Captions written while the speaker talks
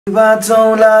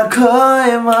बाचौला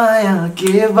खै माया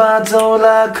के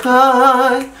बाचौला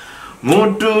खै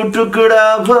मुटु टुक्रा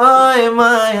भए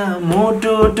माया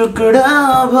मुटु टुक्रा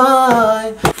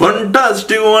भए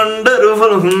फन्टास्टिक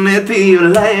वन्डरफुल हुने थियो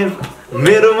लाइफ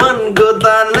मेरो मनको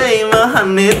तालैमा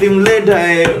हान्ने तिमीले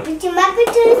ढायो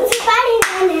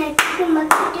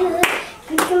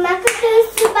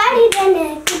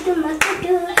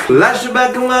लास्ट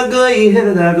ब्याकमा गई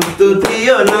हेर्दा कस्तो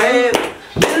थियो लाइफ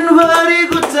दिनभरि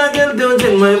गुच्चा खेल्थ्यौ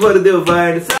झिङमै पर्थ्यो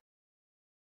फाइट।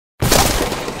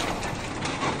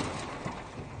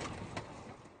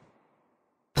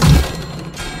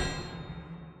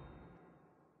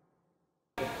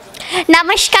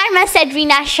 नमस्कार, म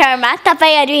सेड्रिना शर्मा।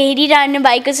 तपाईहरु हेरिरहनु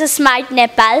भएको छ स्मार्ट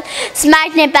नेपाल।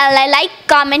 स्मार्ट नेपाललाई लाइक,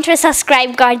 कमेन्ट र सब्स्क्राइब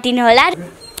गरिदिनु होला।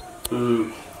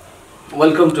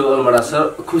 Welcome to Almora sir.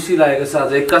 खुसी लागेको छ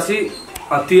आज 81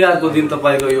 तिहारको दिन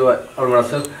तपाईको यो अलमोडा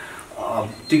सर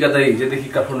टिका दाइ हिजोदेखि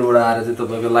काठमाडौँबाट आएर चाहिँ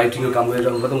तपाईको लाइटिङको काम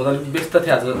गरिरहनु भयो। म त व्यस्त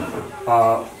थिएँ आज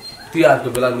तिहारको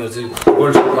बेला मेरो चाहिँ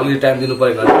गोल्ड अलि टाइम दिनु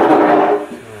परेको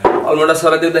अलमोडा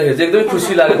सरलाई देख्दाखेरि चाहिँ एकदमै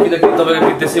खुसी लाग्यो किनकि तपाईको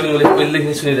गीत त्यसै पनि मैले पहिलेदेखि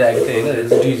नै सुनिरहेको थिएँ हैन।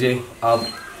 डीजे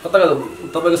कता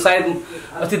तपाईको सायद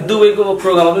अस्ति दुबईको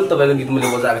प्रोग्राममा पनि तपाईको गीत मैले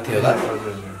बजाएको थिएँ होला।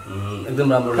 एकदम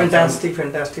राम्रो फ्यान्टास्टिक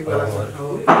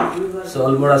सो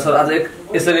अलमोडा सर आज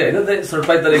यसरी हैन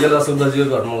सरप्राइज तरिकाले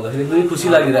असुन्दरजीको घरमा हुँदाखेरि एकदमै खुसी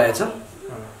लागिरहेछ।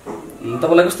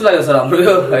 तपाईलाई कस्तो लाग्यो सर हाम्रो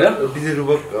यो हैन? डीजे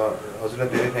रुबक हजुरलाई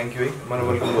धेरै थ्यांक यू है। मलाई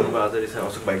वेलकम गर्नु आज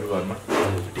अशोक भाइको घरमा।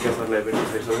 टिका सरलाई पनि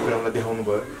सबै कुरालाई देखाउनु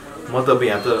भयो। म त अब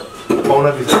यहाँ त पाउना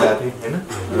भित्र गएको थिएँ हैन।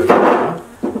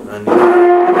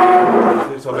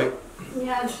 अनि सबै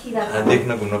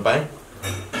देख्न घुम्न पाएँ।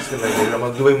 त्यसको लागि म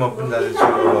दुबईमा पनि जाँदैछु।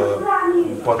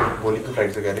 भोलिको फ्लाइट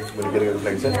छ क्यारे, भोलि बेलुकाको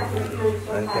फ्लाइट छ।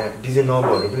 अनि त्यहाँ डीजे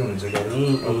नबहरू पनि हुन्छ क्यारे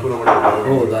पुरोबाट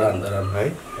हो धरान है।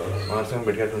 उहाँसँग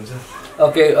भेटघाट हुन्छ।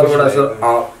 Okay Almora sir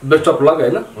best of lock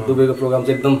हैन। दुबईको प्रोग्राम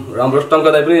चाहिँ एकदम राम्रो।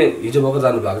 टङ्कदाइ पनि हिजो भएको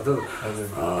जानु भएको त।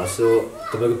 सो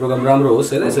तपाईको प्रोग्राम राम्रो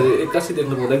होस् हैन। यसरी 81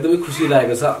 देख्नु पाउँदा एकदमै खुसी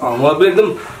लागेको छ। म पनि एकदम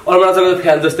अलमोडा सरको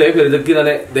फ्यान जस्तै है। फेरि त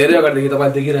किनभने धेरै अगाडिदेखि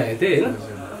तपाईँ देखिरहेको थिएँ हैन।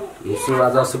 सो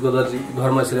आज सुकोदरजी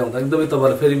घरमा यसरी आउँदा एकदमै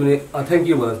तपाईलाई फेरि पनि थ्यांक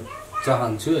यू भन्न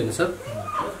चाहन्छु हैन सर।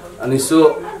 अनि सो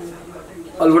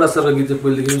अलमोडा सरको गीत चाहिँ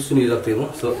पहिलेदेखि पनि सुनिरहेको थिएँ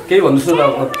म। सो केही भन्नुहोस्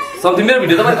न समथिङ। मेरो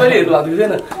भिडियो तपाईँ कहिले हेर्नु भएको थियो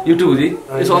हैन युट्युब हुँदै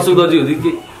यसो असुदरजी हुँदै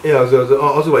कि ए हजुर हजुर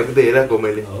अशोक भाइको त हेरेको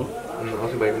मैले।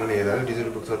 अशोक भाइको मैले हेरेको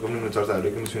डिजिटल बुक सरको पनि चर्चाहरू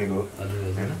पनि सुनेको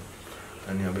हैन।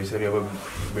 अनि अब यसरी अब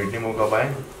भेट्ने मौका पाएँ।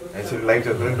 यसरी लाइभ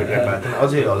चर्चा पनि भेटेर पाएको थिएन।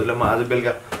 अझै हजुरलाई म आज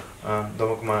बेलुका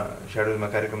दमकमा स्याडलमा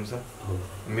कार्यक्रम छ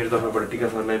मेरो तर्फबाट टिका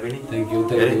सरलाई पनि थ्यांक यू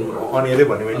अनि हेरे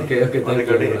भने मैले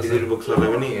डिजिटल बुक सरलाई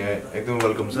पनि एकदम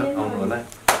वेलकम छ आउनु होला।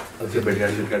 त्यहाँ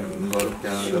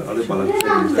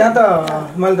त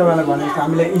मैले तपाईँलाई भनेको थिएँ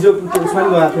हामीले हिजो उसमा पनि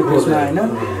गएको थियौँ त्यसमा होइन।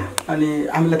 अनि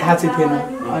हामीलाई थाहा चाहिँ थिएन।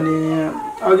 अनि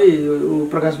अघि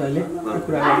प्रकाश भाइले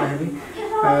कुरा गर्दाखेरि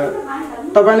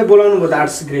तपाईँले बोलाउनु भयो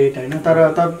द्याट्स ग्रेट होइन। तर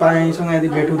तपाईँसँग यदि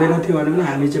भेट हुँदैन थियो भने पनि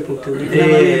हामी चाहिँ पुग्थ्यौँ।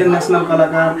 किनभने नेसनल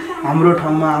कलाकार हाम्रो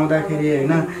ठाउँमा आउँदाखेरि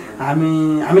होइन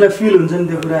हामीलाई फिल हुन्छ नि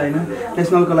त्यो कुरा होइन।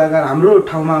 नेसनल कलाकार हाम्रो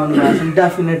ठाउँमा आउनु भएको छ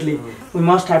definitely we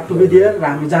must have to be there र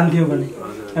हामी जान्थ्यौँ भने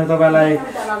तपाईलाई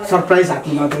सरप्राइज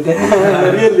हाक्नु भएको थियो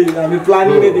त्यहाँ। रियली हामी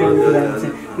प्लानिङ नै थियो कुराहरू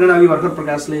चाहिँ। किनभने अघि भर्खर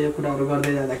प्रकाशले यो कुराहरू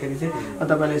गर्दै जाँदाखेरि चाहिँ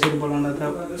तपाईँलाई यसरी बोलाउँदा त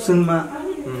सुनमा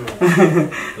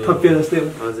थपियो जस्तै हो।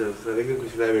 हजुर सर एकदम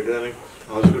खुसी लाग्यो भेटेर। अनि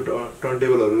हजुरको टर्न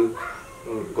टेबलहरू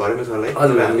घरमै छ होला है।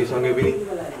 हामीसँगै पनि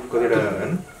कतिवटा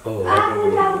होइन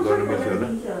गर्नु मिल्छ होला।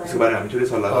 त्यसको बारेमा हामी छुट्टै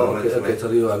सल्लाह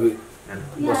सर यो हामी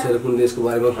बसेर कुन देशको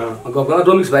बारेमा गफ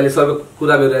रोमिक्स भाइले सरको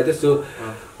कुरा गरिरहेको थियो।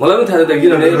 मलाई पनि थाहा थियो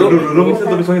किनभने रोमिक्स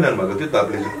तपाईँसँगै जानुभएको थियो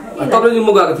तपाईँले म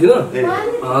गएको थिइनँ।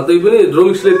 त्यही पनि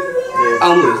रोमिक्सले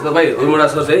आउनुहुँदैछ तपाईँ अलमोडा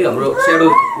सर चाहिँ हाम्रो स्याडो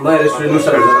नयाँ रेस्टुरेन्ट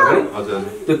है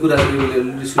त्यो कुरा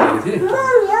सुनेको थिएँ।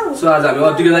 सो आज हामी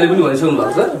टिकादारी पनि भनिसक्नु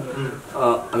भएको छ।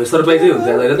 हामी सरप्राइजै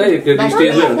हुन्थ्यो होइन त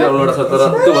स्टेजमै हुन्थ्यो अलमोडा सर। तर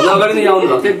त्योभन्दा अगाडि नै आउनु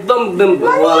भएको थियो। एकदम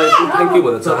उहाँलाई थ्याङ्क यू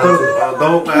भन्न चाहन्छु।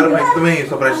 दमक आएर म एकदमै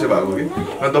सरप्राइज चाहिँ भएको कि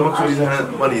दमक सोचिसकेन।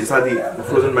 अनि साथी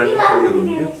फ्रोजन ब्यान्ड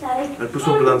हुनुहुन्थ्यो पुष्प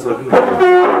प्रधान सर पनि।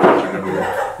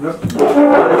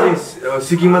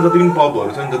 सिक्किममा जति पनि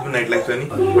पबहरू छ नि जति पनि नाइट लाइफ छ नि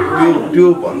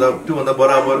त्योभन्दा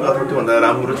बराबर अथवा त्योभन्दा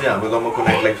राम्रो चाहिँ हाम्रो दमकको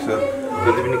नाइट लाइफ छ।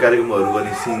 जति पनि कार्यक्रमहरू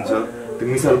गर्ने सिन छ त्यो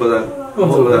मिसाल बजार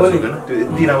होइन त्यो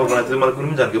यति राम्रो बनाएको छ। मलाई कुनै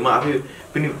पनि जानकारी म आफै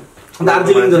पनि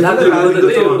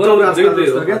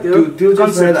त्यो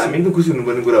चाहिँ सायद हामी एकदम खुसी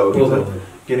हुनुपर्ने कुरा हो कि सर।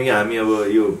 किनकि हामी अब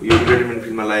यो इन्टरटेनमेन्ट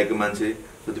फिल्डमा लागेको मान्छे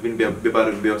जति पनि व्यापार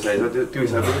व्यवसाय छ त्यो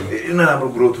हिसाबले धेरै नै राम्रो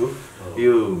ग्रोथ हो।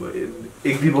 यो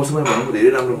 1-2 वर्षमै भनौँ धेरै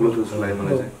राम्रो ग्रोथ हो जस्तो लाग्यो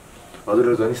मलाई चाहिँ।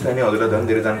 हजुरहरू झन् स्थानीय हजुरलाई झन्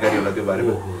धेरै जानकारी होला त्यो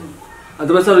बारेमा।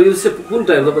 तपाईँ सर यो कुन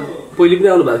टाइम तपाईँ पहिले पनि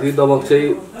आउनु भएको थियो दमक चाहिँ?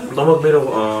 दमक मेरो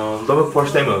दमक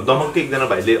फर्स्ट टाइम हो दमककै एकजना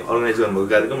भाइले अर्गनाइज गर्नुभएको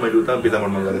कार्यक्रम मैले उता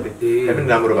बेदामणमा गरेको थिएँ त्यहाँ पनि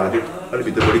राम्रो भएको थियो अलिक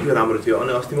भित्रपट्टि थियो राम्रो थियो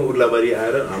अनि अस्तिमा उर्लाबारी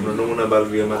आएर हाम्रो नमुना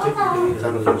बालगृहमा चाहिँ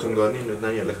सानो फङ्सन गर्ने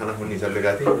नानीहरूलाई खाना खुवाउने हिसाबले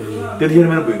गएको थिएँ त्यतिखेर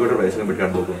मेरो भुइँकोटर भाइसँग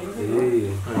भेटघाट भएको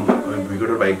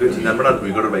भुइँकोटर भाइको चिन्जानबाट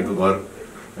भुइँकोटर भाइको घर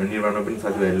निर्माणमा पनि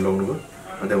साथीभाइले लगाउनुभयो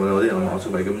अनि त्यहाँ हुँदै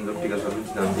अशोक भाइको पनि टिका सर पनि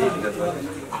चिन्जान्थे टिका सर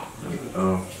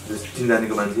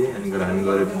चिन्जानेको मान्छे अनि गएर हामी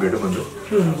गएर भेटौँ भनेर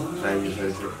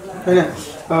होइन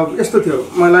यस्तो थियो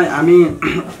मलाई हामी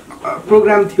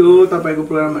प्रोग्राम थियो तपाईँको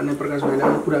प्रोग्राम भन्ने प्रकाश भाइले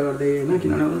कुरा गर्दै होइन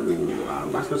किनभने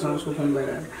भास्करसँग उसको फोन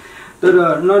भइरहेको तर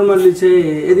नर्मल्ली चाहिँ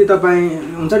यदि तपाईँ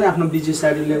हुन्छ नि आफ्नो बिजी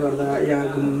सेड्युलले गर्दा यहाँ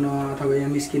घुम्न अथवा यहाँ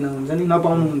निस्किन हुन्छ नि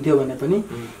नपाउनुहुन्थ्यो भने पनि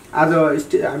आज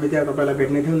हामी त्यहाँ तपाईँलाई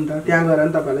भेट्ने थियौँ नि त त्यहाँ गएर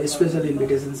नि तपाईँलाई स्पेसल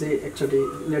इन्भिटेसन चाहिँ एकचोटि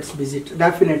लेट्स भिजिट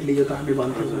डेफिनेटली यो त हामी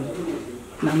भन्थ्यौँ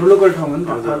हाम्रो लोकल ठाउँ हो नि त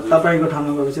तपाईँको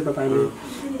ठाउँमा गएपछि तपाईँले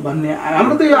भन्ने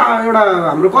हाम्रो त यो एउटा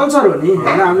हाम्रो कल्चर हो नि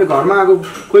होइन हामीले घरमा आएको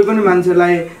कोही पनि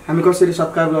मान्छेलाई हामी कसरी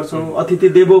सत्कार गर्छौँ अतिथि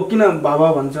देवो किन भव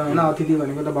भन्छ होइन अतिथि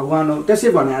भनेको त भगवान् हो त्यसै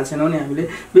भनेको छैनौँ नि हामीले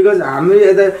बिकज हामी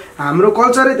यता हाम्रो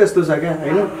कल्चरै त्यस्तो छ क्या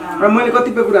होइन र मैले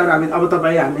कतिपय कुराहरू हामी अब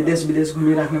तपाईँ हामी देश विदेश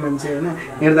घुमिराख्ने मान्छे होइन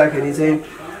हेर्दाखेरि चाहिँ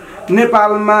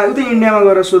नेपालमा उतै इन्डियामा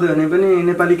गएर सोध्यो भने पनि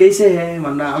नेपाली कैसे है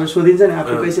भनेर अब सोधिन्छ नि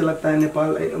आपको कैसे लगता है नेपाल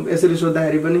यसरी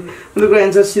सोद्धाखेरि पनि उनीहरूको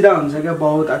एन्सर सिधा हुन्छ क्या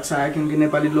बहुत अच्छा है क्योंकि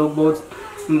नेपाली लोग बहुत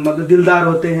मतलब दिलदार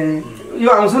होते हैं यो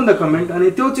आउँछ नि त कमेन्ट अनि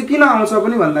त्यो चाहिँ किन आउँछ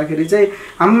पनि भन्दाखेरि चाहिँ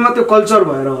हाम्रोमा त्यो कल्चर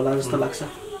भएर होला जस्तो लाग्छ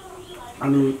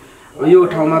अनि यो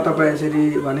ठाउँमा तपाईँ यसरी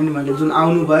भने नि मैले जुन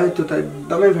आउनुभयो त्यो त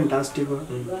एकदमै फ्यान्टास्टिक हो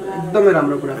एकदमै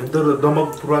राम्रो कुरा तर दमक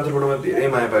पूर्वाञ्चलबाट धेरै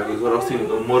माया पाएको छु र अस्ति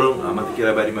मोरङ माथि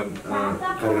केराबारीमा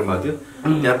कार्यक्रम भएको थियो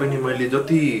त्यहाँ पनि मैले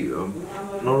जति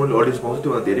नर्मली अडियन्स पाउँछु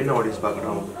त्योभन्दा धेरै नै अडियन्स पाएको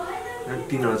ठाउँ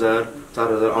 3000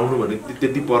 4000 आउनु भने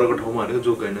त्यति परको ठाउँमा भनेको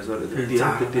जोक होइन सर त्यति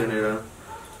भनेर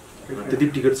त्यति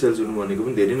टिकट सेल्स हुनु भनेको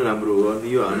पनि धेरै नै राम्रो हो अनि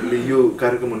यो हामीले यो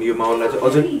कार्यक्रम हुने यो माहौललाई चाहिँ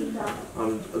अझै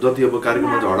जति अब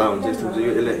कार्यक्रममा झगडा हुन्छ यस्तो हुन्छ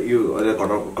यो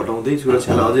घटाउँदै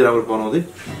सुरक्षालाई अझै राम्रो बनाउँदै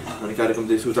अनि कार्यक्रम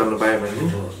चाहिँ सुचाल्न पायो भने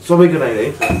सबैको लागि है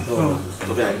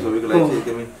सबैको लागि चाहिँ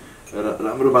एकदमै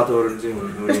राम्रो वातावरण चाहिँ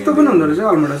यस्तो पनि हुँदो रहेछ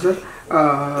अलमोडा सर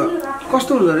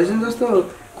कस्तो हुँदो रहेछ जस्तो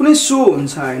कुनै सो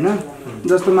हुन्छ होइन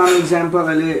जस्तो मानव इक्जाम्पल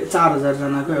अहिले 4000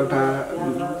 जनाको एउटा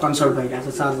कन्सर्ट भइरहेको छ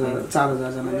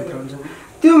 4000 जना भित्र हुन्छ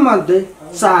त्यो मध्ये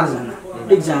 4 जना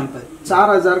इक्जाम्पल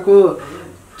 4000 को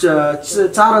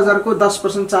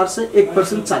 10% 400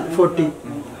 1%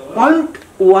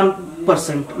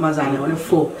 40.1% मा जाने भने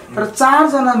 4 तर 4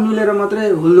 जना मिलेर मात्रै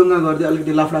हुलदुङ्गा गर्दै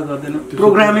अलिकति लफडा गर्दैन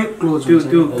प्रोग्रामै क्लोज हुन्छ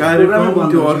त्यो कार्यक्रम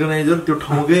त्यो अर्गनाइजर त्यो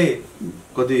ठाउँकै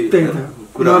कति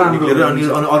कुरा निक्लेर अनि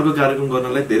अर्को कार्यक्रम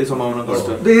गर्नलाई धेरै सम्भावना गर्छ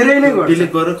धेरै नै गर्छ त्यसले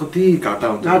गरेर कति घाटा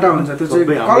हुन्छ त्यो चाहिँ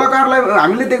कलाकारलाई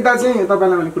हामीले देख्दा चाहिँ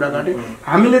तपाईलाई मैले कुरा गरे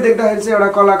हामीले देख्दाखेरि चाहिँ एउटा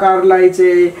कलाकारलाई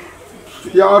चाहिँ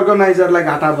या अर्गनाइजरलाई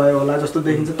घाटा भयो होला जस्तो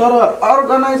देखिन्छ तर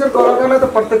अर्गनाइजर कलाकारलाई त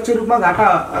प्रत्यक्ष रूपमा घाटा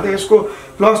यसको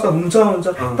प्लस त हुन्छ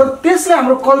तर त्यसले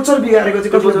हाम्रो कल्चर बिगारेको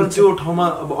चाहिँ कस्तो त्यो ठाउँमा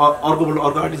अब अर्को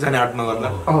आर्टिस्ट जाने आँट नगर्ला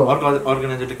अर्को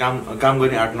अर्गनाइजरले काम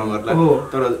गर्ने आँट नगर्ला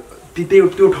तर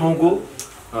त्यो ठाउँको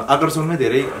आकर्षणमै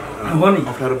धेरै हो नि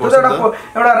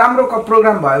एउटा राम्रो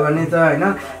प्रोग्राम भयो भने त होइन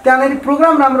त्यहाँनिर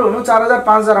प्रोग्राम राम्रो हुनु 4000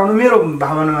 5000 आउनु मेरो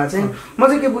भावनामा चाहिँ म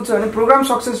चाहिँ के बुझ्छु भने प्रोग्राम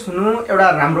सक्सेस हुनु एउटा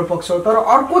राम्रो पक्ष हो तर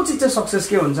अर्को चिज चाहिँ सक्सेस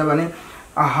के हुन्छ भने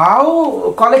how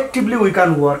collectively we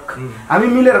can work हामी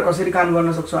मिलेर कसरी काम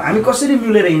गर्न सक्छौँ हामी कसरी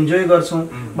मिलेर इन्जोय गर्छौँ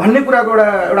भन्ने कुराको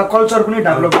एउटा कल्चर पनि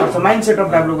डेभलप गर्छ माइन्ड सेटअप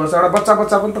डेभलप गर्छ एउटा बच्चा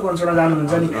पनि त कन्सर्टमा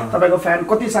जानुहुन्छ नि तपाईँको फ्यान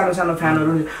कति सानो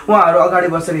फ्यानहरू उहाँहरू अगाडि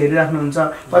बसेर हेरिराख्नुहुन्छ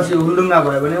पछि हुलुङ्गा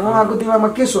भयो भने उहाँको दिमागमा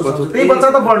के सोच्छ त्यही बच्चा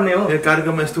त बढ्ने हो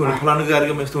कार्यक्रममा यस्तो हुने फलानुको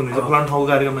कार्यक्रममा यस्तो हुने फलानु ठाउँको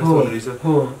कार्यक्रममा यस्तो हुने रहेछ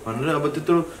भनेर अब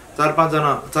त्यत्रो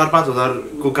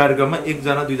 4-5 को कार्यक्रममा 1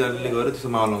 जना 2 जनाले गएर त्यस्तो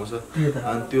माहौल आउँछ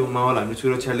अनि त्यो माहौल हामीले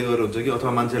सुरक्षाले गरेर हुन्छ कि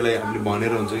अथवा मान्छेलाई हामीले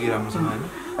भनेर हुन्छ कि राम्रोसँग हैन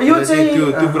यो चाहिँ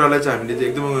त्यो कुरालाई चाहिँ हामीले चाहिँ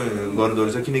एकदमै गर्नु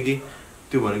रहेछ किनकि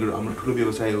त्यो भनेको हाम्रो ठुलो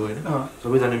व्यवसाय हो हैन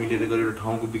सबैजना मिलेर गरेर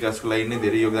ठाउँको विकासको लागि नै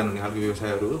धेरै योगदान हुने खालको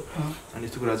व्यवसायहरू हो अनि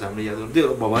यस्तो कुरा चाहिँ हामीले याद गर्नु त्यो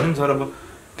भवन छ र अब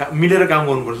मिलेर काम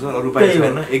गर्नुपर्छ सर अरु उपाय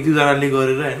छैन 1-2 जनाले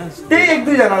गरेर हैन त्यही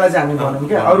 1-2 जनालाई चाहिँ हामी भनौँ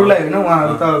के अरुलाई हैन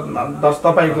उहाँहरु त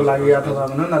तपाईको लागि अथवा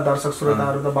भनौँ न दर्शक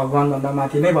श्रोताहरु त भगवान भन्दा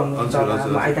माथि नै भन्नुहुन्छ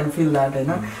आई क्यान फिल दैट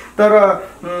हैन तर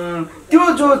त्यो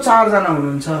जो 4 जना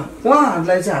हुनुहुन्छ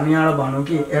उहाँहरुलाई चाहिँ हामी यहाँ भनौँ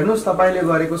कि हेर्नुस् तपाईले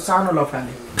गरेको सानो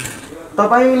लफाले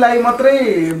तपाईलाई मात्रै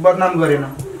बदनाम गरेन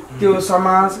त्यो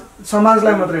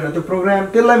समाजलाई मात्रै हैन त्यो प्रोग्राम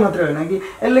त्यसलाई मात्रै हैन कि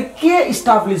यसले के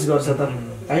इस्टाब्लिश गर्छ त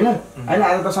हैन हैन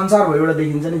आज त संसार भरिबाट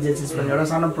देखिन्छ नि जे चिज पनि एउटा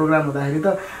सानो प्रोग्राम हुँदाखेरि त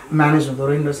म्यानेज हुँदो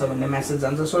रहेछ भन्ने मेसेज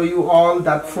जान्छ so you all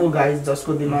that four guys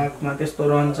जसको दिमागमा त्यस्तो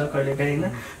रहन्छ कहिलेकाहीँ हैन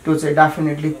त्यो चाहिँ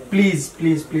डेफिनेटली प्लिज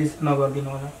नगर्दिनु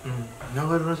होला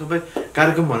नगर्नु सबै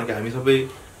कार्यक्रम भनेको हामी सबै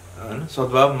हैन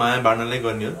सद्भाव माया बाड्नलाई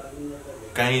गर्ने हो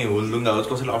काहीँ हुलदुङ्गा होस्,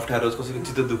 कसैलाई अप्ठ्यारो होस्, कसैको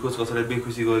चित्त दुःख होस्, कसैलाई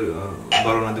बेखुसी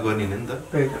गराउन त गर्ने होइन नि त।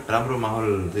 राम्रो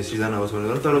माहौल चाहिँ सिर्जना होस्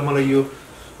भनेर। तर मलाई यो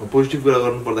पोजिटिभ कुरा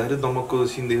गर्नु पर्दाखेरि दमकको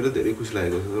सिन देखेर धेरै खुसी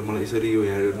लागेको छ। मलाई यसरी यो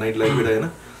यहाँ नाइट लाइफबाट होइन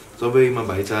सबैमा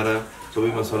भाइचारा,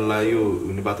 सबैमा सल्लाह यो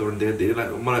हुने वातावरण देखेर धेरै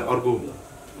मलाई अर्को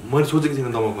मैले सोचेको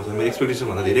थिइनँ दमकमा छ। मेरो एक्सपेक्टेसन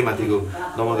भन्दा धेरै माथिको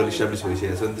दमकले इस्टाब्लिस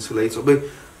भइसकेको छ। अनि त्यसको लागि सबै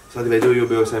साथीभाइ जो यो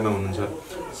व्यवसायमा हुनुहुन्छ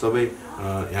सबै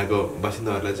यहाँको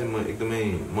बासिन्दाहरूलाई चाहिँ म एकदमै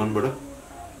मनबाट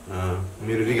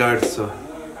मेरो रिगार्ड्स छ।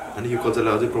 अनि यो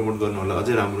कल्चरलाई अझै प्रमोट गर्नु होला,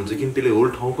 अझै राम्रो हुन्छ किन त्यसले होल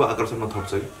ठाउँको आकर्षणमा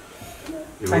थप्छ कि।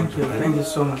 Thank you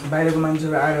so much. बाहिरको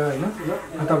मान्छेहरू आएर होइन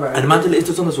तपाईँ अनि मान्छेले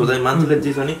यस्तो छ नि त सोच्दा मान्छेले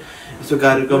जे छ नि यस्तो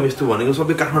कार्यक्रम यस्तो भनेको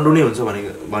सबै काठमाडौँ नै हुन्छ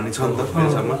भन्ने छ नि त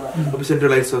मेरोसम्म। सबै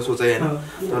सेन्ट्रलाइज छ सोचाइ होइन।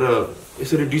 तर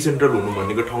यसरी डिसेन्ट्रल हुनु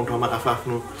भनेको ठाउँमा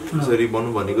आफ्नो यसरी बन्नु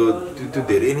भनेको त्यो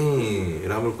धेरै नै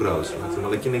राम्रो कुरा हो जस्तो लाग्छ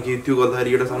मलाई। किनकि त्यो गर्दाखेरि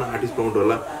एउटा सानो आर्टिस्ट प्रमोट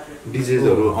होला,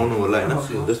 डिजेजहरू आउनु होला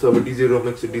होइन। जस्तो अब डिजे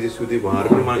रमेक्स, डिजे सुदे उहाँहरू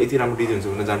पनि मलाई यति राम्रो डिजे हुन्छ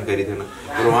भन्ने जानकारी थिएन।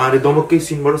 तर उहाँले दमककै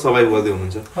सिनबाट सर्भाइभ गर्दै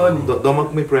हुनुहुन्छ।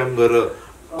 दमकमै प्रयाम गरेर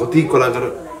कति कलाकार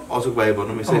अशोक भाइ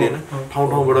भनौँ यसरी होइन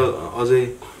ठाउँबाट अझै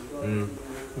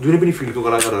जुनै पनि फिल्डको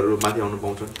कलाकारहरू माथि आउनु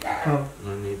पाउँछन्।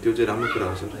 अनि त्यो चाहिँ राम्रो कुरा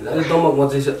हो सर। अहिले दमकमा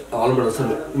चाहिँ हलबाट छ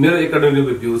मेरो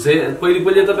एकाडेमिक भ्यू चाहिँ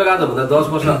पहिले तपाईँको आजभन्दा 10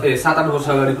 वर्ष 7-8 वर्ष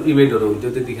अगाडिको इभेन्टहरू हुन्थ्यो,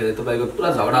 त्यतिखेर तपाईँको पुरा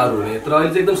झगडाहरू हुने। तर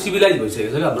अहिले चाहिँ एकदम सिभिलाइज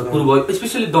भइसकेको छ क्या हाम्रो पूर्व,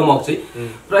 स्पेसली दमक चाहिँ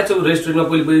प्रायः चाहिँ रेस्टुरेन्टमा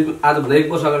पहिले आजभन्दा 1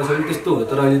 वर्ष अगाडिसम्म त्यस्तो हुन्थ्यो।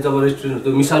 तर अहिले जब रेस्टुरेन्टहरू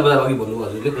त्यो मिसाल बजार अघि भन्नुभयो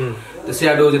हजुरले त्यो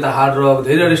स्याडो यता हार्ड रक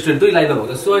धेरै रेस्टुरेन्ट त्यही लाइनमा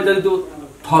भएको छ। सो अहिले त्यो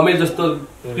थमेल जस्तो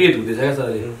क्रिएट हुँदैछ क्या सर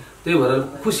अहिले। त्यही भएर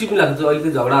खुसी पनि लाग्छ अहिले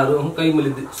त्यो झगडाहरू कहीँ मैले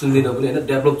सुन्दिनँ पनि होइन,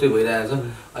 डेभलप चाहिँ भइरहेको छ।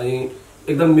 अनि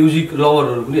एकदम म्युजिक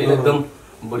लभरहरू पनि होइन एकदम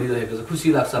बढिरहेको छ, खुसी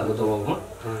लाग्छ हाम्रो दबाउमा।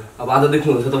 अब आज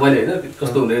देख्नुहुन्छ तपाईँले होइन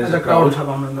कस्तो हुँदैछ क्राउड छ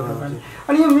भन्नुहुन्छ तपाईँले।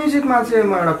 अनि यो म्युजिकमा चाहिँ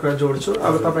म एउटा कुरा जोड्छु,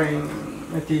 अब तपाईँ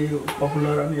यति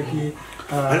पपुलर अनि यति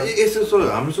यस्तो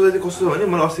हाम्रो सोचाइ चाहिँ कस्तो छ भने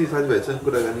मलाई अस्ति साथीभाइसँग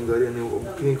कुराकानी गरेँ।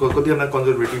 अनि कतिजना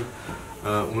कन्जर्भेटिभ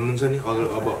हुनुहुन्छ नि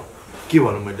अब के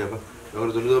भनौँ मैले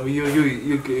अब यो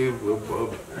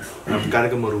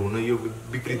कार्यक्रमहरू हुन यो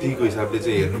विकृतिको हिसाबले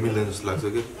चाहिँ हेर्नु मिल्दैन जस्तो लाग्छ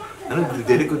कि होइन।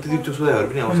 धेरैको त्यति सोचाइहरू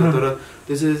पनि आउँछ तर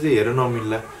त्यसरी चाहिँ हेर्न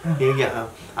नमिल्ला। किनकि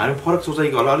हामी फरक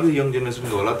सोचाइको होला, अलिकति यङ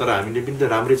जेनेरेसनको होला, तर हामीले पनि त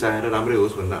राम्रै चाहेर राम्रै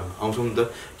होस् भनेर आउँछौँ नि त।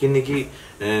 किनकि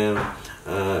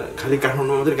खालि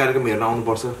काठमाडौँमा मात्रै कार्यक्रम हेर्न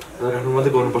आउनुपर्छ, काठमाडौँ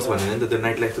मात्रै गर्नुपर्छ भन्ने होइन नि त। त्यो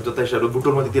नाइट लाइफ त जता स्टार्ट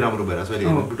बुटोलमा त्यति राम्रो भइरहेको छ अहिले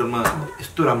होइन। बुटोलमा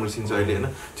यस्तो राम्रो सिन छ अहिले होइन।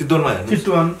 चितवनमा हेर्नु,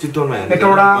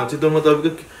 चितवनमा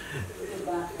तपाईँको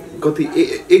कति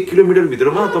 1 किलोमिटर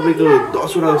भित्रमा तपाईँको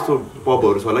 10वटा जस्तो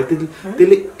पबहरू छ होला।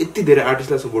 त्यसले यति धेरै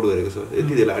आर्टिस्टलाई सपोर्ट गरेको छ,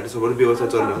 यति धेरै आर्टिस्ट सपोर्ट व्यवसाय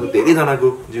चलिरहेको छ, धेरैजनाको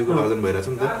जीवको आर्जन भइरहेको छ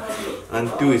नि त। अनि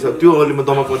त्यो हिसाब त्यो अहिले म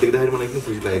दमकमा देख्दाखेरि मलाई एकदम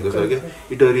खुसी लागेको छ क्या।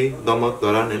 इटरी, दमक,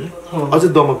 धरान होइन अझै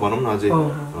दमक भनौँ न अझै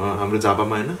हाम्रो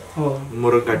झापामा होइन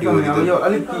मोर काटिगोरी त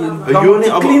यो नै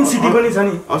अब सिटी पनि छ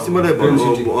नि। अस्ति मलाई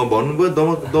भन्नुभयो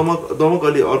दमक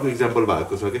अलि अर्को इक्जाम्पल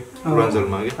भएको छ क्या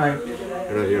पूर्वाञ्चलमा क्या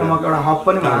एउटा हब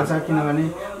पनि भएको छ। किनभने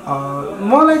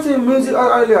मलाई चाहिँ म्युजिक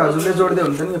अहिले हजुरले जोड्दै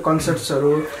हुन्छ नि कन्सर्ट्सहरू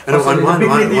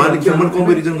उहाँले के मन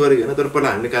कम्पेरिजन गरेको होइन। तर पहिला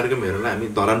हामीले कार्यक्रम हेरेर हामी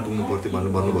धरान पुग्नु पर्थ्यो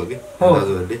भन्नुभयो कि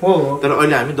दाजुहरूले। तर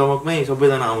अहिले हामी दमकमै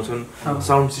सबैजना आउँछन्,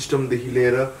 साउन्ड सिस्टमदेखि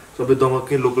लिएर सबै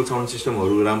दमककै लोकल साउन्ड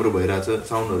सिस्टमहरू राम्रो भइरहेछ।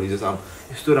 साउन्डहरू जस्तो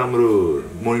यस्तो राम्रो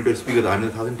मोनिटर स्पिकर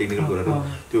हामीलाई थाहा छ नि टेक्निकल कुराहरू,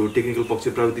 त्यो टेक्निकल पक्ष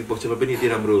प्राविधिक पक्षमा पनि यति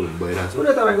राम्रो भइरहेछ।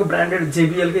 पुरै तपाईँको ब्रान्डेड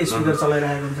JBLकै स्पिकर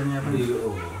चलाइरहेको हुन्छ नि यहाँ पनि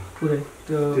पुरै।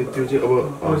 त्यो चाहिँ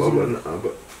अब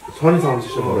छ नि साउन्ड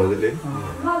सिस्टमहरू हजुरले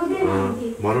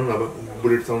भनौँ न अब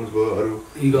बुलेट साउन्ड भयो, अरू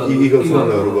इगल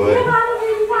साउन्डहरू भयो होइन।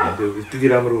 त्यो त्यति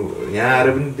राम्रो यहाँ आएर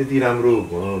पनि त्यति राम्रो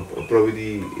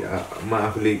प्रविधिमा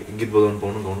आफूले गीत बजाउनु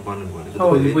पाउनु गाउनु पाउनु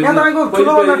भनेको यहाँ तपाईँको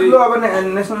ठुलो अब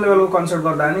नेसनल लेभलको कन्सर्ट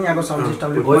गर्दा नि यहाँको साउन्ड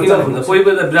सिस्टमले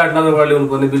पहिला विराटनगरबाट ल्याउनु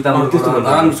पर्ने बिर्तामोड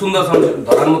धरान सुन्दर साउन्ड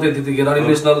धरान मात्रै त्यतिखेर अनि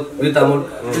नेसनल बिर्तामोड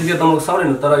त्यतिखेर दमक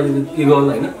साह्रै तर अहिले इगल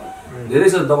होइन धेरै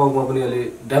छ दमकमा पनि अहिले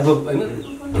डेभलप होइन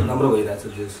राम्रो भइरहेछ।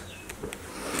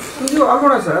 यो अर्को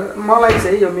सर मलाई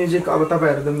चाहिँ यो म्युजिक अब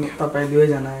तपाईँ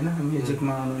दुवैजना होइन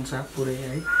म्युजिकमा हुनुहुन्छ पुरै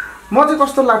है। म चाहिँ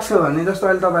कस्तो लाग्छ भने जस्तो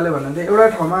अहिले तपाईँले भन्नुहुन्थ्यो एउटा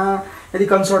ठाउँमा यदि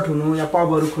कन्सर्ट हुनु या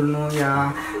पबहरू खुल्नु या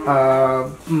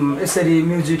यसरी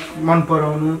म्युजिक मन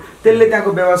पराउनु त्यसले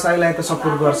त्यहाँको व्यवसायलाई त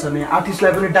सपोर्ट गर्छ नि,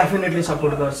 आर्टिस्टलाई पनि डेफिनेटली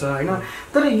सपोर्ट गर्छ होइन।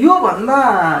 तर यो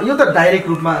त डाइरेक्ट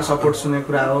रूपमा सपोर्ट सुनेको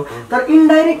कुरा हो, तर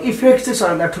इन्डाइरेक्ट इफेक्ट चाहिँ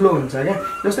सबभन्दा ठुलो हुन्छ क्या।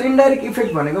 जस्तो इन्डाइरेक्ट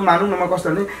इफेक्ट भनेको मानौँ न म कस्तो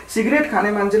भने सिगरेट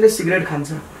खाने मान्छेले सिगरेट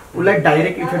खान्छ, उसलाई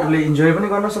डाइरेक्ट इफेक्ट उसले इन्जोय पनि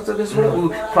गर्न सक्छ, त्यसबाट ऊ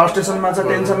फ्रस्ट्रेसनमा छ,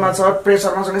 टेन्सनमा छ,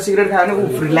 प्रेसरमा छ, सिगरेट खायो भने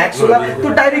ऊ रिल्याक्स होला,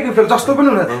 त्यो डाइरेक्ट इफेक्ट जस्तो पनि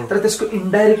हुँदैन। तर त्यसको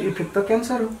इन्डाइरेक्ट इफेक्ट त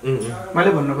क्यान्सर हो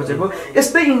मैले भन्न खोजेको।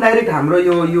 यस्तै इन्डाइरेक्ट हाम्रो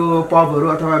यो पबहरू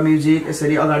अथवा म्युजिक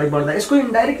यसरी अगाडि बढ्दा यसको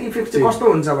इन्डाइरेक्ट इफेक्ट चाहिँ कस्तो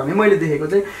हुन्छ भने मैले देखेको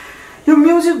चाहिँ यो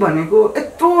म्युजिक भनेको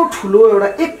यत्रो ठुलो एउटा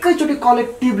एकैचोटि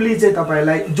कलेक्टिभली चाहिँ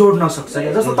तपाईँलाई जोड्न सक्छ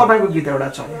क्या। जस्तो तपाईँको गीत एउटा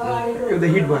छ एकदम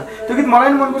हिट भयो, त्यो गीत मलाई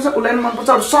पनि मनपर्छ, उसलाई पनि मनपर्छ,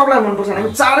 अरू सबलाई मनपर्छ।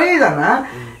 हामी चारैजना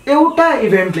एउटा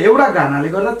इभेन्टले एउटा गानाले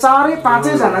गर्दा चारै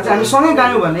पाँचैजना चाहिँ हामी सँगै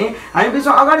गायौँ भने हामी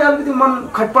बिचमा अगाडि अलिकति मन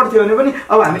खटपट थियो भने पनि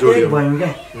अब हामी एक भयौँ क्या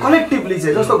कलेक्टिभली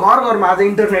चाहिँ। जस्तो घर घरमा आज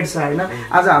इन्टरनेट छ होइन,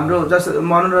 आज हाम्रो जस्तो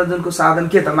मनोरञ्जनको साधन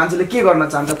के त, मान्छेले के गर्न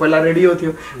चाहन्छ, पहिला रेडियो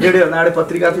थियो, रेडियोभन्दा अगाडि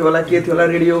पत्रिका थियो होला, के थियो होला,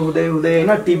 रेडियो हुँदै हुँदै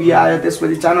होइन टिभी आयो,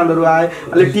 त्यसपछि च्यानलहरू आयो,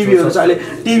 अहिले टिभीहरू छ, अहिले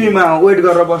टिभीमा वेट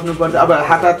गरेर बस्नुपर्छ, अब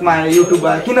हात हातमा आयो, युट्युब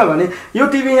आयो, किनभने यो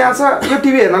टिभी यहाँ छ, यो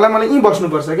टिभी हेर्नलाई मलाई यहीँ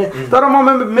बस्नुपर्छ क्या। तर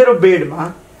म मेरो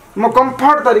बेडमा म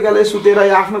कम्फर्ट तरिकाले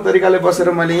सुतेर या आफ्नो तरिकाले बसेर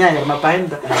मैले यहाँ हेर्न पाएँ नि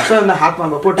त, सबैभन्दा हातमा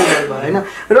भयो, पोर्टेबल भयो होइन।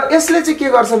 र यसले चाहिँ के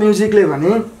गर्छ म्युजिकले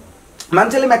भने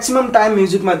मान्छेले म्याक्सिमम टाइम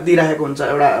म्युजिकमा दिइरहेको हुन्छ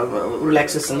एउटा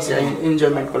रिल्याक्सेसन या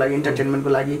इन्जोयमेन्टको लागि, इन्टरटेनमेन्टको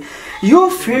लागि। यो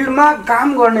फिल्डमा काम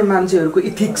गर्ने मान्छेहरूको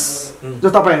इथिक्स जो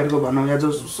तपाईँहरूको भनौँ या जो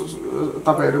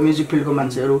तपाईँहरू म्युजिक फिल्डको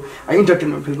मान्छेहरू,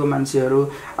 इन्टरटेनमेन्ट फिल्डको मान्छेहरू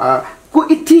को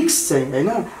इथिक्स चाहिँ होइन,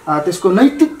 त्यसको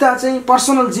नैतिकता चाहिँ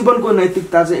पर्सनल जीवनको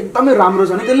नैतिकता चाहिँ एकदमै राम्रो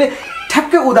छ भने त्यसले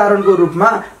ठ्याक्कै उदाहरणको रूपमा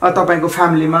तपाईँको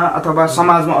फ्यामिलीमा अथवा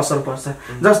समाजमा असर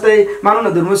पर्छ। जस्तै मानौँ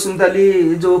न धुर्मु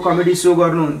सुन्तली जो कमेडी सो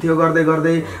गर्नुहुन्थ्यो, गर्दै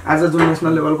गर्दै आज जो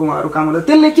नेसनल लेभलको उहाँहरू काम गर्दा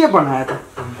त्यसले के बनायो त,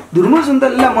 धुर्मु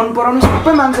सुन्तलीलाई मन पराउने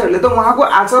सबै मान्छेहरूले त उहाँको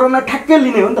आचरणलाई ठ्याक्कै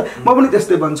लिने हो नि त, म पनि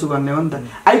त्यस्तै बन्छु भन्ने हो नि त,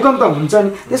 आइकन त हुन्छ नि।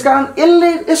 त्यसकारण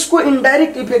यसको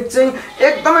इन्डाइरेक्ट इफेक्ट चाहिँ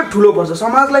एकदमै ठुलो पर्छ,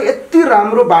 समाजलाई यति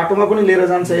राम्रो बाटोमा पनि लिएर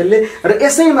जान्छ यसले। र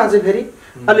यसैमा चाहिँ फेरि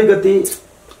अलिकति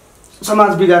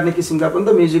समाज बिगार्ने किसिमका पनि त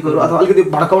म्युजिकहरू अथवा अलिकति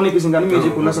भड्काउने किसिमका पनि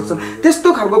म्युजिक हुनसक्छ। त्यस्तो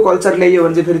खालको कल्चर ल्याइयो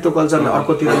भने चाहिँ फेरि त्यो कल्चरले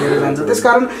अर्कोतिर लिएर जान्छ।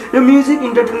 त्यसकारण यो म्युजिक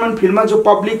इन्टरटेनमेन्ट फिल्डमा जो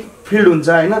पब्लिक फिल्ड हुन्छ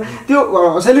होइन, त्यो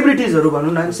सेलिब्रिटिजहरू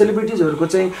भनौँ न, सेलिब्रिटिजहरूको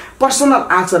चाहिँ पर्सनल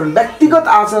आचरण, व्यक्तिगत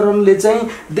आचरणले चाहिँ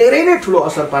धेरै नै ठुलो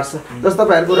असर पार्छ। जस्तो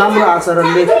तपाईँहरूको राम्रो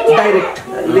आचरणले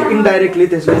डाइरेक्टली इन्डाइरेक्टली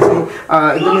त्यसले चाहिँ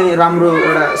एकदमै राम्रो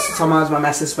एउटा समाजमा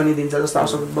म्यासेज पनि दिन्छ। जस्तो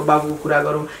अशोक बाबुको कुरा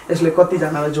गरौँ, यसले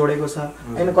कतिजनालाई जोडेको छ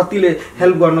होइन, कतिले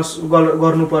हेल्प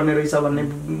गर्नुपर्ने रहेछ भन्ने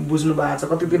बुझ्नु भएको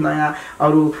छ, कति नयाँ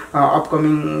अरू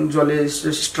अपकमिङ जसले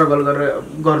स्ट्रगल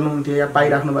गरेर गर्नुहुन्थ्यो या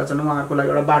पाइराख्नु भएको छ उहाँहरूको लागि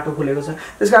एउटा बाटो खुलेको छ।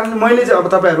 त्यसकारण मैले चाहिँ अब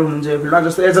तपाईँहरू हुनुहुन्छ यो फिल्डमा,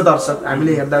 जस्तो एज अ दर्शक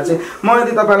हामीले हेर्दा चाहिँ म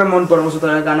यदि तपाईँलाई मन पराउँछु,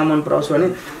 तपाईँको गाना मन पराउँछु भने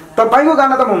तपाईँको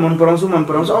गाना त म मन पराउँछु।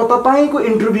 अब तपाईँको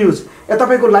इन्टरभ्युज या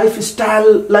तपाईँको लाइफ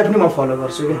स्टाइललाई पनि म फलो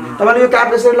गर्छु क्या। तपाईँले यो क्याप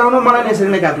यसरी लाउनु, मलाई यसरी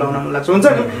नै क्याप लाउन मन लाग्छ, हुन्छ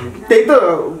नि, त्यही त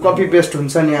कपी पेस्ट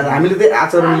हुन्छ नि। हामीले त्यही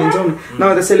आचरण लिन्छौँ नि,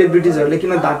 नभए त सेलिब्रिटिजहरूले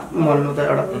किन दाँत मल्नु त,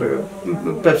 एउटा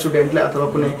पेप्सुडेन्टले अथवा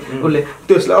कुनै उसले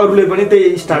त्यसलाई अरूले पनि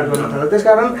त्यही स्टार्ट गर्न थाल्छ।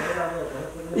 त्यसकारण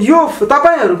यो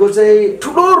तपाईँहरूको चाहिँ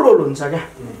ठुलो रोल हुन्छ क्या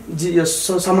यो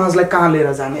समाजलाई कहाँ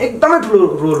लिएर जाने, एकदमै ठुलो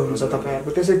रोल हुन्छ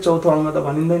तपाईँहरूको। त्यसै चौथो अङ्ग त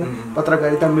भनिँदैन,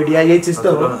 पत्रकारिता मिडिया यही चिज त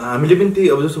हो। हामीले पनि त्यही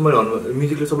अब जस्तो मैले भन्नु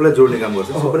म्युजिकले सबैलाई जोड्ने काम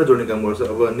गर्छ, सबैलाई जोड्ने काम गर्छ।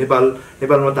 अब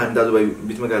नेपालमा त हामी दाजुभाइ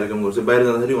बिचमा कार्यक्रम गर्छ, बाहिर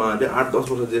जाँदाखेरि उहाँहरूले 8-10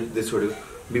 वर्ष देश छोड्यो,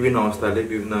 विभिन्न अवस्थाले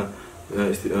विभिन्न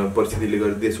परिस्थितिले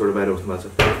गर्दा देश छोडेर बाहिर बस्नु भएको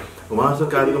छ। उहाँसँग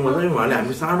कार्यक्रम गर्दा उहाँले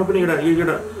हामी सानो पनि एउटा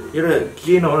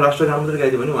के नभए राष्ट्रिय गान मात्रै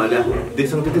गाइदियो भने उहाँले आफ्नो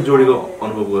देशसँग त्यति जोडेको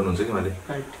अनुभव गर्नुहुन्छ कि उहाँले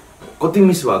कति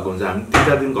मिस भएको हुन्छ। हामी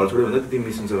 3-4 दिन घर छोड्यो भने त्यति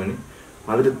मिस हुन्छ भने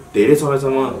उहाँले त धेरै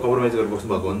समयसम्म कम्प्रोमाइज गरेर बस्नु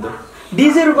भएको हो नि त।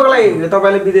 डिजे रूपकलाई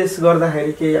तपाईँले विदेश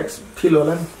गर्दाखेरि के फिल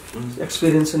होला नि,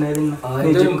 एक्सपिरियन्स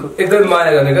एकदमै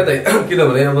माया गर्ने क्या त,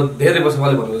 किनभने अब धेरै वर्ष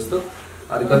मैले भनेको जस्तो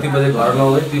अनि कति बजे घर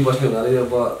नआउँदै ती बस्ने हुनाले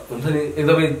अब हुन्छ नि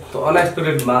एकदमै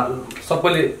अनएक्सपेक्टेड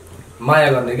सबैले माया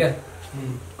गर्ने क्या।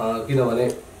 किनभने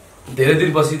धेरै दिन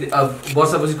पछि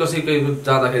वर्षपछि कसैकै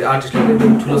जाँदाखेरि आर्टिस्टले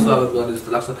एकदम ठुलो स्वागत गर्ने जस्तो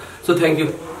लाग्छ। So thank you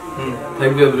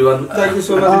everyone, thank you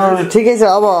so much. ठिकै छ।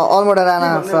 अब अलमोडा राणा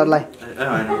सरलाई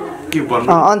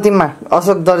अन्तिममा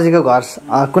अशोक दर्जीको घर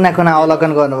कुना कुना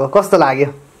अवलोकन गर्नुभयो, कस्तो लाग्यो?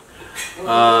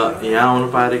 यहाँ आउनु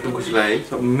पाएर एकदम खुसी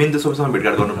लाग्यो। मेन त सबैसँग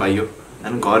भेटघाट गर्नु पाइयो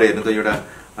होइन, घर हेर्नु त एउटा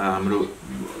हाम्रो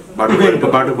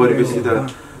बाटो परिवेश त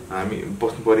हामी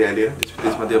बस्नु परिहाल्यो।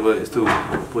 त्यसमा चाहिँ अब यस्तो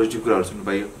पोजिटिभ कुराहरू सुन्नु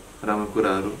पाइयो, राम्रो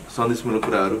कुराहरू, सन्देशमूलक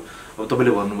कुराहरू। अब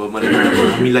तपाईँले भन्नुभयो मैले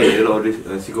हामीलाई हेरेर अरूले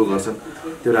सिको गर्छन्,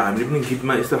 त्यो हामीले पनि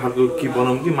गीतमा यस्तो खालको के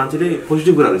बनाउँ कि मान्छेले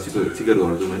पोजिटिभ कुराहरू सिकेर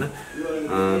गर्छौँ होइन,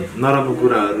 नराम्रो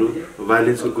कुराहरू,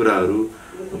 भाइलेन्सको कुराहरू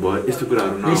भयो, यस्तो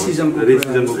कुराहरू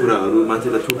रेसिजमको कुराहरू,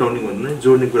 मान्छेलाई छुट्याउने भन्नु नै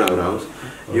जोड्ने कुराहरू आओस्।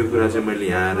 यो कुरा चाहिँ मैले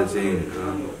यहाँ आएर चाहिँ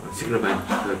सिक्न पाएँ।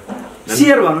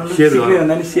 सेयरबाट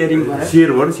मैले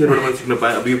सिक्न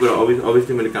पाएँ। अब यो कुरा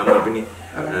अभियसली मैले काममा पनि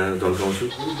झल्काउँछु।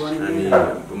 अनि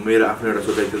मेरो आफ्नो एउटा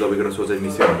सोचाइ थियो, तपाईँको एउटा सोचाइ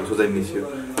मिसियो,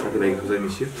 साथीभाइको सोचाइ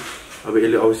मिसियो। अब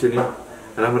यसले अवश्य नै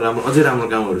राम्रो अझै राम्रो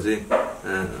कामहरू चाहिँ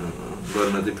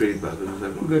गर्न चाहिँ प्रेरित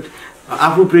भएको छ।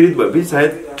 आफू प्रेरित भएपछि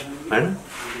सायद होइन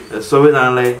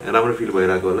सबैजनालाई राम्रो फिल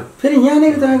भइरहेको होला फेरि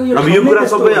यहाँनिर तपाईँको अब यो कुरा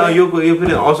सबै यो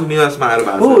फेरि अशोक निवासमा आएर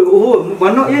भएको हो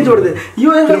भन्नु यही जोड्दै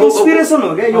यो एउटा इन्सपिरेसन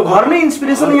हो क्या यो घर नै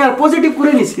इन्सपिरेसन यहाँ पोजिटिभ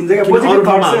कुरै निस्किन्छ क्या पोजिटिभ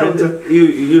थट्स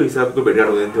यो हिसाबको भेटघाट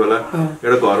हुँदैन थियो होला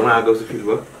एउटा घरमा आएको जस्तो फिल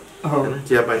भयो होइन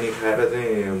चियापानी खाएर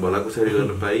चाहिँ भलाकुसारी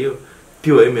गर्नु पाइयो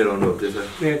त्यो है मेरो अनुभव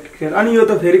चाहिँ अनि यो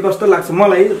त फेरि कस्तो लाग्छ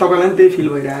मलाई तपाईँलाई पनि त्यही फिल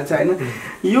भइरहेको छ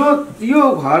होइन यो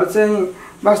घर चाहिँ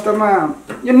वास्तवमा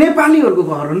यो नेपालीहरूको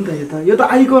घर हो नि त यो त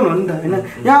आइकन हो नि त होइन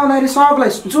यहाँ आउँदाखेरि सबलाई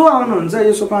जो आउनुहुन्छ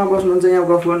यो सोफामा बस्नुहुन्छ यहाँ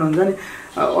गफ गर्नुहुन्छ नि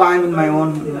I am in my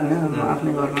own होइन म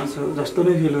आफ्नै घरमा छु जस्तो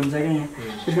नै फिल हुन्छ क्या यहाँ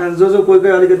त्यस कारण जो कोही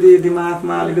कोही अलिकति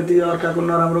दिमागमा अलिकति अर्काको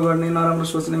नराम्रो गर्ने नराम्रो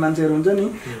सोच्ने मान्छेहरू हुन्छ नि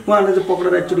उहाँहरूले चाहिँ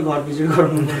पक्रेर एक्चुअली घर भिजिट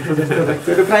गर्नुपर्छ जस्तो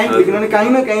लाग्छ फ्रेङ्कली किनभने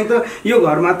काहीँ न काहीँ त यो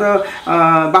घरमा त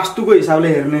वास्तुको हिसाबले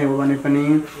हेर्ने हो भने पनि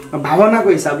भावनाको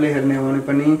हिसाबले हेर्ने हो भने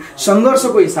पनि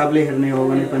सङ्घर्षको हिसाबले हेर्ने हो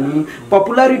भने पनि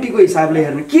पपुलारिटीको हिसाबले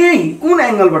हेर्ने केही कुन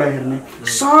एङ्गलबाट हेर्ने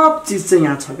सब चिज चाहिँ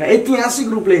यहाँ छ क्या ऐतिहासिक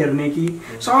रूपले हेर्ने कि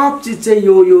सब चिज चाहिँ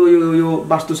यो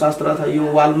वास्तुशास्त्र अथवा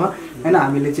यो वालमा होइन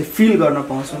हामीले चाहिँ फिल गर्न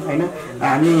पाउँछौँ होइन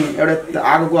हामी एउटा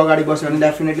आगोको अगाडि बस्यो भने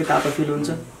डेफिनेटली तातो फिल हुन्छ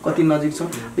कति नजिक छ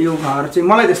यो घर चाहिँ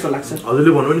मलाई त्यस्तो लाग्छ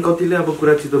हजुरले भन्नु भने कतिले अब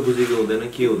कुरा चित्त बुझेको हुँदैन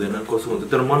के हुँदैन कसो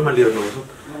हुन्छ तर मनमा लिएर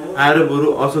नहोस् आएर बरु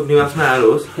अशोक निवासमा आएर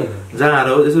होस् जहाँ आएर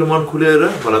होस् यसरी मन खुलेर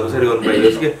भलाकुसारी गर्नु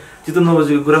पाइयोस् कि चित्त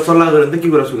नबुझेको कुरा सल्लाह गऱ्यो भने त के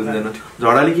कुरा सुनिँदैन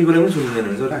झडाले के कुरा पनि सुनिँदैन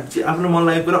हुन्छ आफ्नो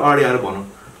मनलाई कुरा अगाडि आएर भनौँ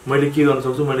मैले के गर्न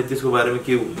सक्छु मैले त्यसको बारेमा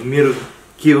के मेरो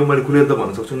के हो मैले खुलेर त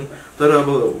भन्न सक्छु नि तर अब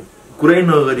कुरै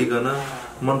नगरिकन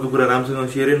मनको कुरा राम्रोसँग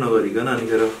सेयरै नगरिकन अनि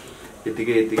फेरि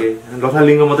यतिकै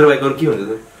लथालिङ्ग मात्रै बाहेक अरू के हुन्छ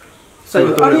त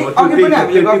अघि पनि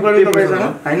हामीले गफ गरेँ तपाईँसँग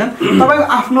होइन तपाईँको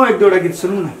आफ्नो एक दुईवटा गीत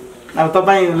सुनौँ न अब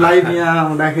तपाईँ लाइभ यहाँ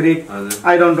हुँदाखेरि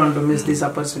I don't want to miss this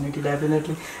opportunity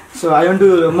definitely so I want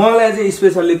to मलाई चाहिँ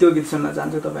स्पेसल्ली त्यो गीत सुन्न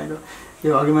चाहन्छु तपाईँको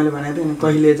यो अघि मैले भनेको थिएँ नि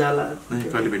कहिले जाला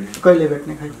कहिले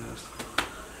भेट्ने खै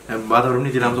वातावरण पनि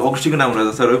चाहिँ राम्रो अगस्टीको नाम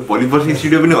रहेछ सर भोलि पर्सि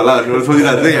स्टुडियो पनि होला भनेर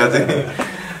सोचिरहेको छ यहाँ चाहिँ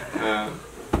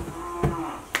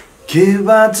के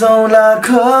बाँचौला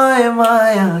खै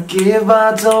माया के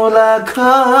बाँचौला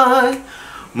खै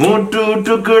मुटु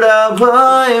टुक्रा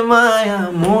भए माया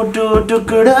मुटु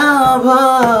टुक्रा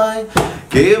भए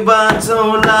के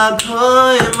बाँचौला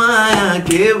खै माया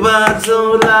के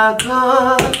बाँचौला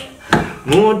खै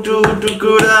मुटु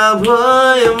टुक्रा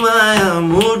भए माया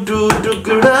मुटु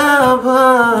टुक्रा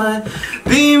भए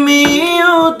तिमी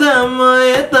उता म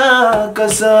यता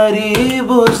कसरी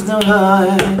बुझ्नु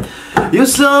है यो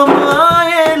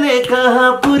समयले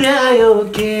कहाँ पुर्यायो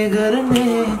के गर्ने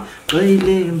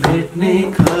कहिले भेट्ने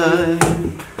खै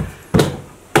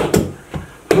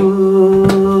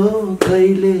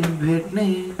कहिले भेट्ने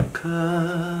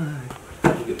खै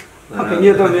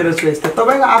यो त मेरो चोइस थियो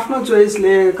तपाईँको आफ्नो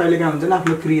चोइसले कहिले काहीँ हुन्छ नि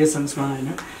आफ्नो क्रिएसन्समा होइन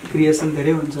क्रिएसन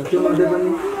धेरै हुन्छ त्यो मध्ये पनि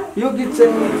यो गीत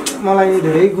चाहिँ मलाई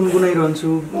धेरै गुनगुनाइरहन्छु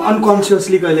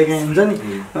अनकन्सियसली कहिले काहीँ हुन्छ नि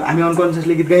हामी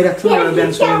अनकन्सियसली गीत गाइरहेको छौँ एउटा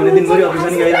बिहान सुन्यो भने दिनभरि अफिस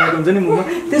पनि गाइरहेको हुन्छ नि मुखमा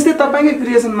त्यस्तै तपाईँकै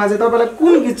क्रिएसनमा चाहिँ तपाईँलाई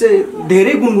कुन गीत चाहिँ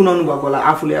धेरै गुनगुनाउनु भएको होला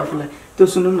आफूलाई त्यो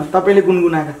सुन्नु न तपाईँले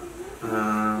गुनगुनाएका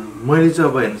मैले चाहिँ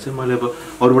अब हेर्नु चाहिँ मैले अब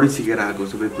अरूबाटै सिकेर आएको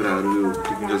सबै कुराहरू यो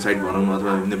टेक्निकल साइड भनौँ न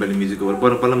अथवा नेपाली म्युजिकहरू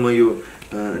पहिला म यो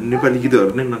नेपाली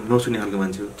गीतहरू नै नसुन्ने खालको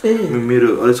मान्छे हो मेरो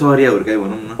अलिक सहरिया हुर्काइ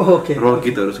भनौँ न रक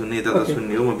गीतहरू सुन्ने यता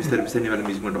सुन्ने हो म बिस्तारै बिस्तारै नेपाली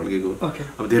म्युजिकमा ढल्केको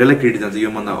अब धेरैलाई क्रेडिट जान्छ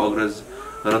योभन्दा अग्रज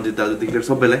रञ्जित दाजुदेखि लिएर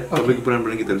सबैलाई सबैको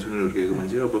पुरानो गीतहरू सुनेर हुर्केको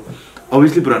मान्छे अब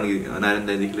अभियसली पुरानो गीत नारायण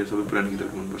दाईदेखि लिएर सबै पुरानो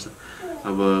गीतहरू मनपर्छ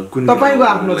अब कुन तपाईँको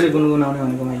आफ्नो चाहिँ गुनगुनाउने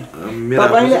भनेको मैले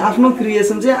तपाईँले आफ्नो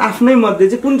क्रिएसन चाहिँ आफ्नै मध्ये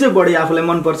चाहिँ कुन चाहिँ बढी आफूलाई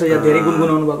मनपर्छ या धेरै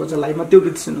गुनगुनाउनु भएको छ लाइफमा त्यो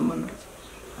गीत सुन्नु मन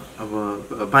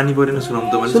अब पानी परेन सुनाउनु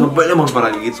त मैले सबैलाई मन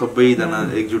पराएको गीत सबैजना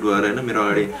एकजुट भएर होइन मेरो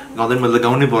अगाडि गाउँदैन मैले त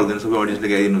गाउनै पर्दैन सबै अडियन्सले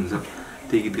गाइदिनुहुन्छ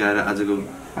त्यही गीत गाएर आजको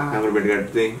हाम्रो भेटघाट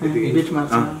चाहिँ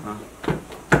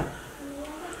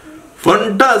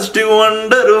फन्टास्टिक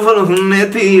वन्डरफुल हुने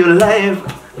थियो लाइफ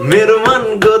मेरो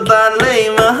मनको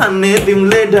तालैमा हान्ने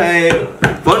तिमीले ढायो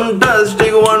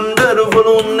फन्टास्टिक वन्डरफुल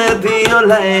हुने थियो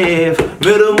लाइफ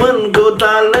मेरो मनको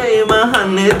तालैमा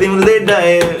हान्ने तिमीले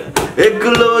ढायो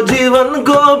एक्लो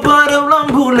जीवनको प्रब्लम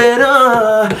भुलेर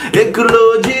एक्लो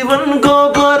जीवनको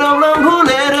प्रब्लम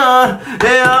भुलेर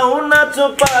ए आउ नाचो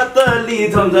पातली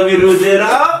थम्थमी रुजेर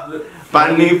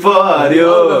पानी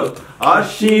पर्यो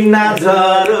असिना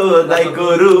झरो दाइको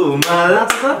रुमाल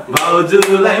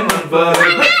भाउजूलाई मन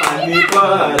पर्यो पानी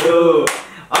पर्यो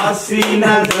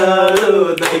असिना झरो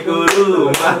दाइको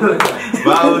रुमाल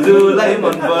भाउजूलाई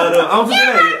मन पर्यो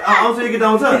आउँछ यो गीत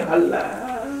आउँछ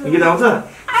गीत आउँछ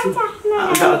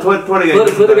थोरै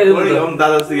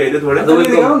दादा जस्तो गाइदियो थोरै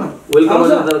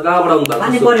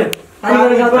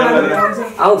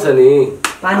आउँछ नि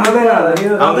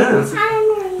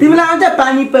तिमीलाई आउँछ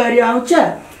पानी पर्यो आउँछ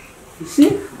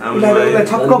उसलाई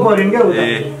छक्क पर्यो नि क्या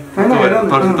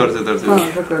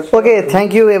okay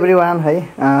thank you every one है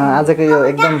आजको यो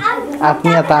एकदम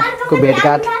आत्मीयताको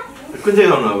भेटघाट कुन चाहिँ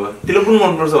गाउनु अब तिमीलाई कुन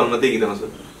मनपर्छ भन्न त्यही गीत आउँछ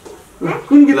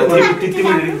कुन गीत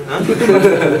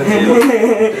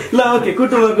ल ओके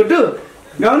कुटुमा कुटु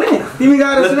गाउने तिमी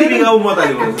गाएर तिमी गाऊ म त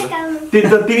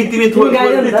तिमी थोरै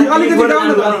अलिकति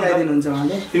गाउनु गाइदिनुहुन्छ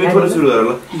उहाँले तिमी थोरै सुरु गर ल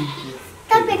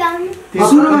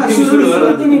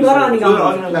तिमी गर अनि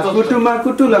गाउ कुटुमा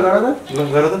कुटु ल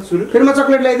गर त सुरु फेरि म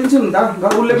चक्लेट ल्याइदिन्छु नि त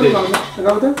उसले पनि गाउँछ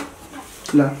गाउ त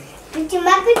ल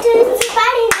कुटुमा कुटु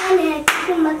सुपारी खाने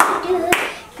कुटुमा कुटु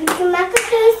कुटुमा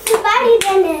कुटु सुपारी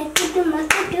खाने कुटुमा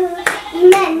कुटु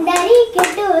इमानदारी के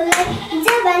टोले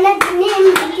जबाना दिने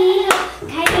मिठी हो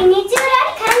खाइनी चुरा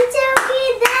खान्छौ कि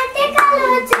दाँते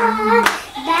कालो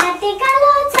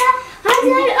छ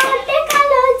हजुर ओटे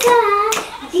कालो छ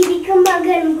दिदीको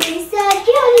मगन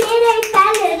भइसक्यो मेरै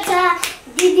पालो छ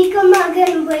दिदीको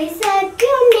मगन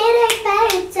भइसक्यो मेरै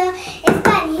पालो छ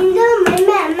यसपालि हिन्दूमै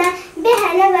मामा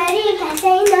बिहानभरि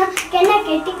खाँदैन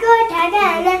केटाकेटीको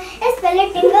ठगाना यसपालि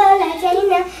टिङ्गोला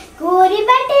छैन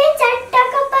कोरीबाटै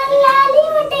चट्टको पर लाली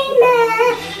उठैमा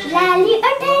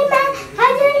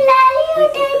हजुर लाली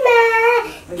उठैमा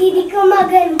दिदीको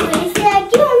मगन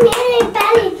भइसक्यो मेरै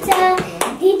पाली छ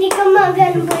दिदीको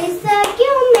मगन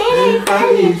भइसक्यो मेरै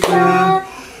पाली छ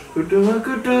कुटुमा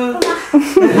कुटु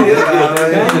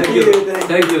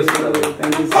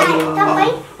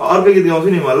अर्को गीत गाउँछु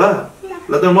नि म ल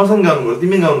ल त मसँग गाउनुपर्छ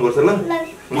तिमी गाउनुपर्छ ल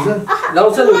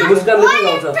गाउँछ नि मुस्कानले पनि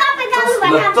गाउँछ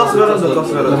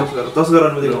टस गर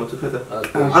मात्रै गाउँछु खै त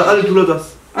अलि ठुलो टस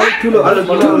अलिक ठुलो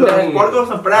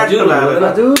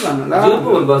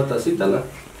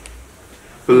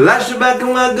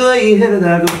फ्ल्यासब्याकमा गई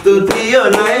हेर्दा कस्तो थियो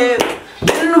लाइफ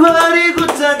दिनभरि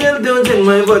गुच्चा खेल्थ्यौ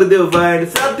छेउमै पर्थ्यो फाइट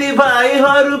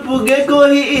साथीभाइहरू पुगे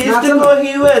कोही इस्ट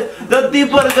कोही वेस्ट जति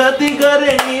प्रगति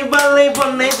गरे नि बालै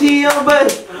बन्नै थियो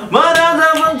बेस्ट म राजा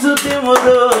बन्छु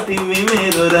तिम्रो तिमी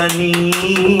मेरो रानी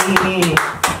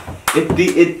यति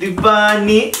यति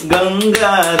पानी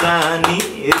गङ्गा रानी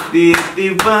यति यति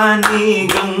पानी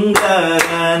गङ्गा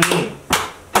रानी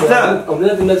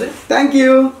thank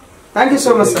you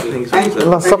so much sir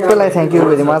ल सबैलाई थ्याङ्क यू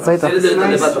भेरी मच है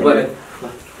त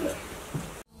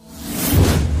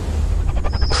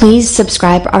Please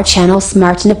subscribe our channel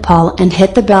Smart Nepal and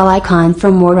hit the bell icon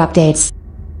for more updates.